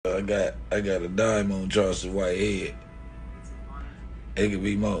I got a dime on Charleston White head. It could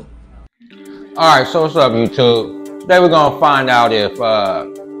be more. Alright, so what's up, YouTube? Today we're gonna find out if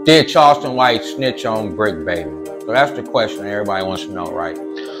did Charleston White snitch on Bricc Baby? So that's the question everybody wants to know, right?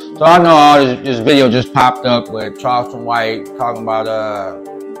 So I know this video just popped up with Charleston White talking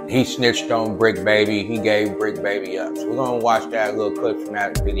about he snitched on Bricc Baby, he gave Bricc Baby up. So we're gonna watch that little clip from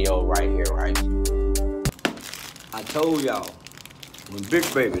that video right here, right? I told y'all, when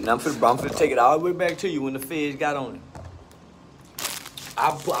Bricc Baby, now I'm finna take it all the way back to you when the feds got on it.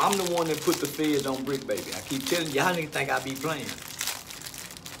 I'm the one that put the feds on Bricc Baby. I keep telling you, y'all niggas think I be playing.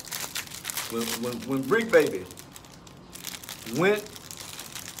 When Bricc Baby went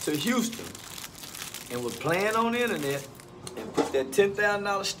to Houston and was playing on the internet and put that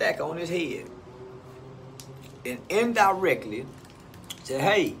 $10,000 stack on his head and indirectly said,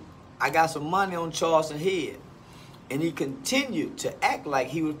 hey, I got some money on Charleston's head. And he continued to act like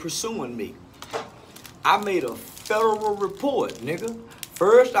he was pursuing me. I made a federal report, nigga.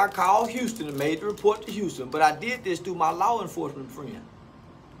 First, I called Houston and made the report to Houston, but I did this through my law enforcement friend.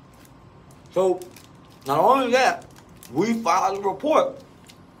 So, not only that, we filed a report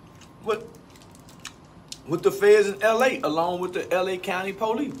with the feds in LA, along with the LA County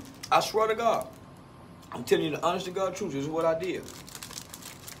Police. I swear to God. I'm telling you the honest to God truth, this is what I did.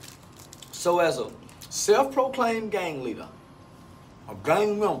 So as a self-proclaimed gang leader, a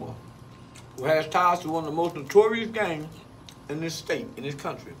gang member who has ties to one of the most notorious gangs in this state, in this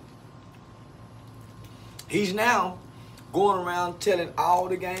country, he's now going around telling all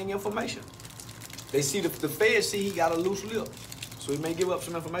the gang information. They see the feds see he got a loose lip, so he may give up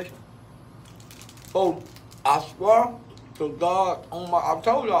some information. So I swear to God, I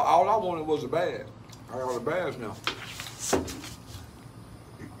told y'all all I wanted was a badge. I got a badge now.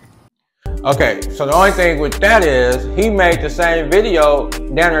 Okay, so the only thing with that is he made the same video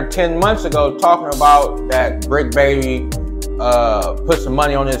down there 10 months ago talking about that Bricc Baby put some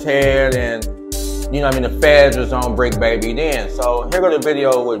money on his head and, you know what I mean, the feds was on Bricc Baby then. So here go the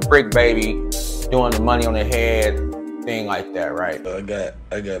video with Bricc Baby doing the money on the head thing like that, right? I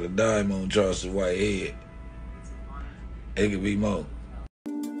got a dime on Charleston White head. It could be more.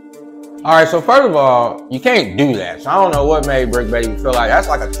 Alright, so first of all, you can't do that. So I don't know what made Bricc Baby feel like that's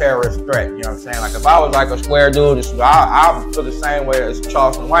like a terrorist threat, you know what I'm saying? Like if I was like a square dude, I feel the same way as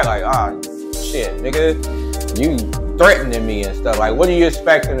Charleston White, like, shit, nigga, you threatening me and stuff. Like, what do you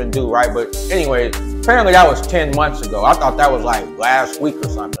expect him to do, right? But anyway, apparently that was 10 months ago. I thought that was like last week or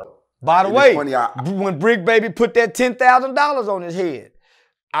something. By the way, when Bricc Baby put that $10,000 on his head,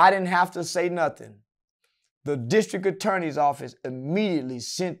 I didn't have to say nothing. The district attorney's office immediately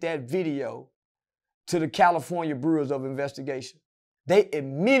sent that video to the California Bureau of Investigation. They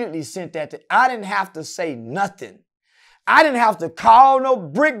immediately sent that I didn't have to say nothing. I didn't have to call no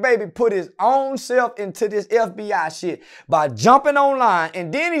Bricc Baby put his own self into this FBI shit by jumping online.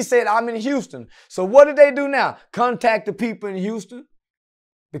 And then he said, I'm in Houston. So what did they do now? Contact the people in Houston?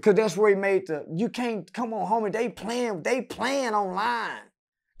 Because that's where he made you can't, come on, homie, they playing online.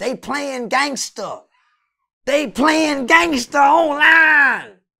 They playing gangster. They playing gangster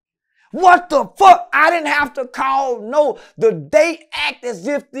online. What the fuck? I didn't have to call they act as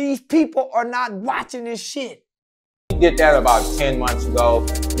if these people are not watching this shit. He did that about 10 months ago, you know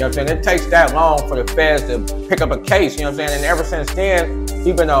what I'm saying? It takes that long for the feds to pick up a case, you know what I'm saying? And ever since then,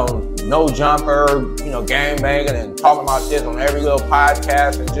 he's been on No Jumper, you know, gangbanging and talking about this on every little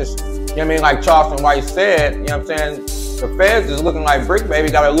podcast and just, you know what I mean? Like Charleston White said, you know what I'm saying? The feds is looking like Bricc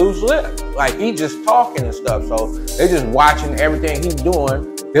Baby got a loose lip. Like he just talking and stuff. So they just watching everything he's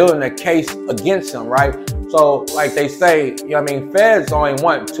doing, building a case against him, right? So like they say, you know what I mean? Feds only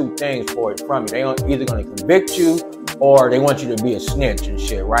want two things from you. They either gonna convict you or they want you to be a snitch and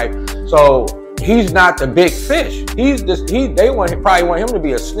shit, right? So he's not the big fish. He's just, they probably want him to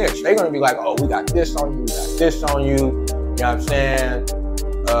be a snitch. They're gonna be like, oh, we got this on you, we got this on you. You know what I'm saying?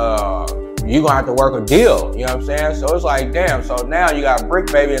 You're gonna have to work a deal, you know what I'm saying? So it's like, damn, so now you got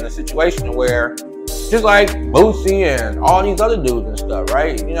Bricc Baby in a situation where, just like Boosie and all these other dudes and stuff,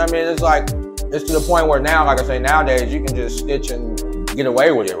 right? You know what I mean? It's like, it's to the point where now, like I say, nowadays, you can just snitch and get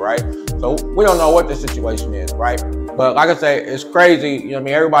away with it, right? So we don't know what the situation is, right? But like I say, it's crazy, you know what I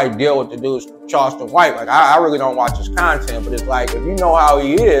mean? Everybody deal with the dude Charleston White. Like, I really don't watch his content, but it's like, if you know how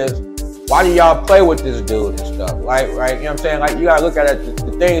he is, why do y'all play with this dude and stuff? Like, right? You know what I'm saying? Like, you gotta look at it,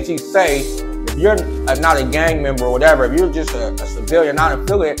 the things he say. If you're not a gang member or whatever, if you're just a civilian, not an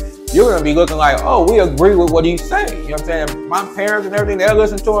affiliate, you're gonna be looking like, oh, we agree with what he's saying. You know what I'm saying? My parents and everything, they'll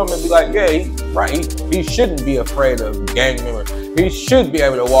listen to him and be like, yeah, he's right. He shouldn't be afraid of gang members. He should be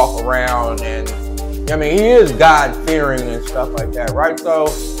able to walk around and, I mean, he is God-fearing and stuff like that, right? So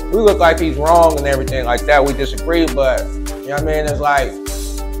we look like he's wrong and everything like that. We disagree, but you know what I mean? It's like,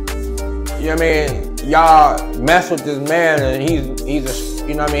 you know what I mean? Y'all mess with this man, and he's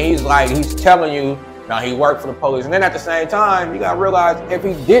you know what I mean? He's telling you, now he worked for the police. And then at the same time, you gotta realize if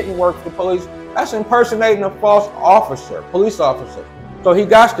he didn't work for the police, that's impersonating a false officer, police officer. So he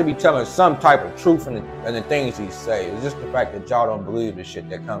got to be telling some type of truth in the things he says. It's just the fact that y'all don't believe the shit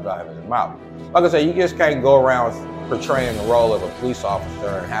that comes out of his mouth. Like I said, you just can't go around portraying the role of a police officer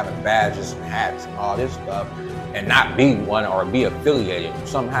and having badges and hats and all this stuff and not be one or be affiliated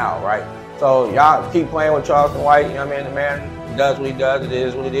somehow, right? So y'all keep playing with Charleston White, you know what I mean? The man does what he does, it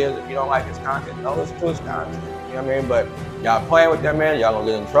is what it is. If you don't like his content, don't listen to his content, you know what I mean? But y'all playing with that man, y'all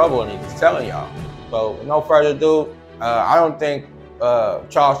gonna get in trouble, and he's telling y'all. So with no further ado, I don't think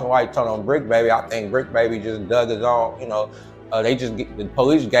Charleston White turned on Bricc Baby. I think Bricc Baby just dug his own, you know, the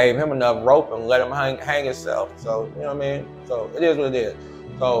police gave him enough rope and let him hang himself. So, you know what I mean? So it is what it is.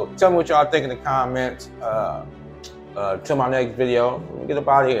 So tell me what y'all think in the comments. Till my next video, get up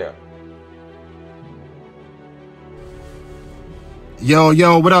out of here.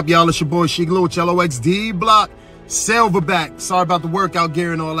 Yo, what up, y'all? It's your boy Sheik Lou with LOXD Block. Silverback. Sorry about the workout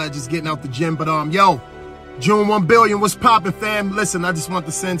gear and all that, just getting out the gym. But yo, June1billion, what's poppin', fam? Listen, I just want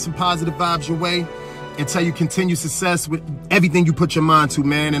to send some positive vibes your way and tell you continue success with everything you put your mind to,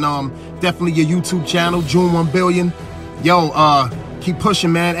 man. And definitely your YouTube channel, June1billion. Yo, keep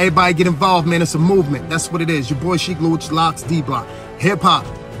pushing, man. Everybody get involved, man. It's a movement. That's what it is. Your boy Sheik Lou with LOXD Block. Hip hop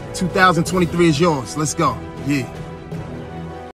 2023 is yours. Let's go. Yeah.